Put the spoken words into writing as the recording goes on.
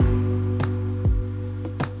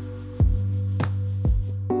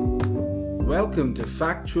welcome to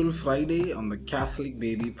Factual Friday on the Catholic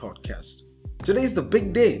Baby Podcast. Today is the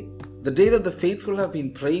big day, the day that the faithful have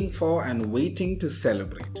been praying for and waiting to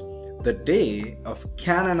celebrate, the day of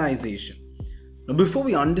canonization. Now, before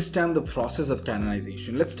we understand the process of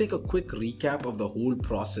canonization, let's take a quick recap of the whole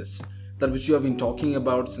process that which we have been talking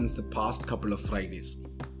about since the past couple of Fridays.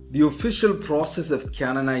 The official process of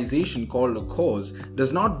canonization, called a cause,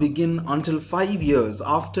 does not begin until 5 years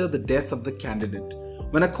after the death of the candidate.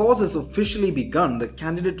 When a cause is officially begun, the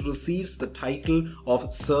candidate receives the title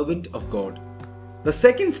of Servant of God. The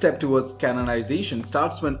second step towards canonization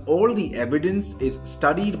starts when all the evidence is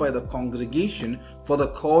studied by the Congregation for the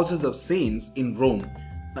Causes of Saints in Rome.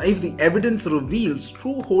 Now, if the evidence reveals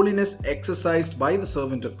true holiness exercised by the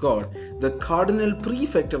servant of God, the cardinal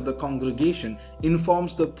prefect of the congregation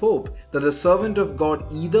informs the Pope that the servant of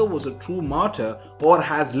God either was a true martyr or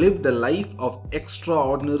has lived a life of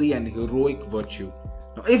extraordinary and heroic virtue.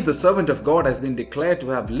 Now, if the servant of God has been declared to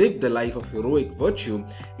have lived a life of heroic virtue,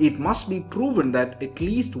 it must be proven that at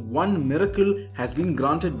least one miracle has been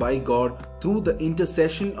granted by God through the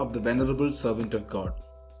intercession of the venerable servant of God.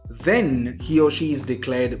 Then he or she is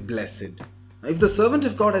declared blessed. If the servant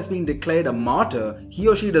of God has been declared a martyr, he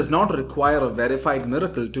or she does not require a verified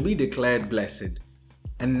miracle to be declared blessed.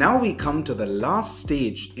 And now we come to the last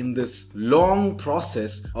stage in this long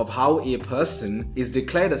process of how a person is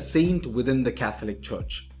declared a saint within the Catholic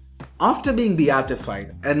Church. After being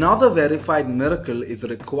beatified, another verified miracle is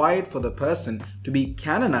required for the person to be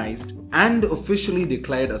canonized and officially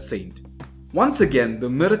declared a saint. Once again, the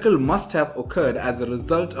miracle must have occurred as a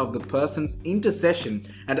result of the person's intercession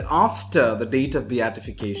and after the date of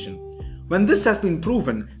beatification. When this has been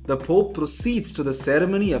proven, the Pope proceeds to the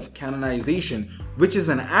ceremony of canonization, which is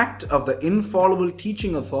an act of the infallible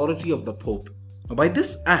teaching authority of the Pope. By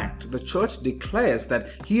this act, the Church declares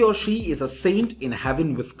that he or she is a saint in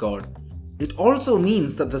heaven with God. It also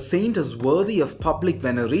means that the saint is worthy of public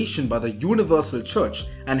veneration by the universal Church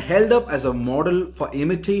and held up as a model for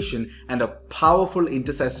imitation and a powerful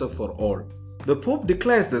intercessor for all. The Pope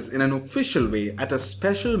declares this in an official way at a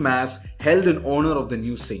special Mass held in honor of the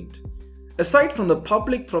new saint. Aside from the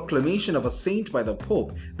public proclamation of a saint by the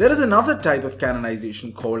Pope, there is another type of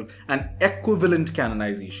canonization called an equivalent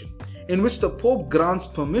canonization, in which the Pope grants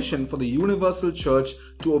permission for the universal Church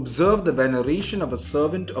to observe the veneration of a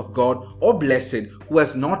servant of God or blessed who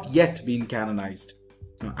has not yet been canonized.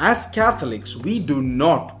 Now, as Catholics, we do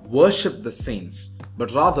not worship the saints,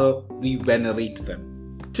 but rather we venerate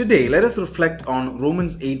them. Today, let us reflect on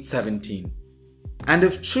Romans 8:17. And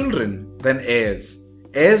if children, then heirs,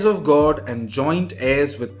 heirs of God and joint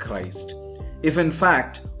heirs with Christ, if in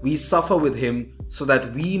fact we suffer with him, so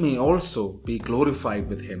that we may also be glorified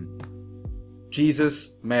with him.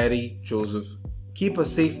 Jesus, Mary, Joseph, keep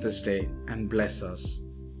us safe this day and bless us.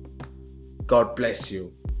 God bless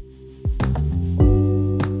you.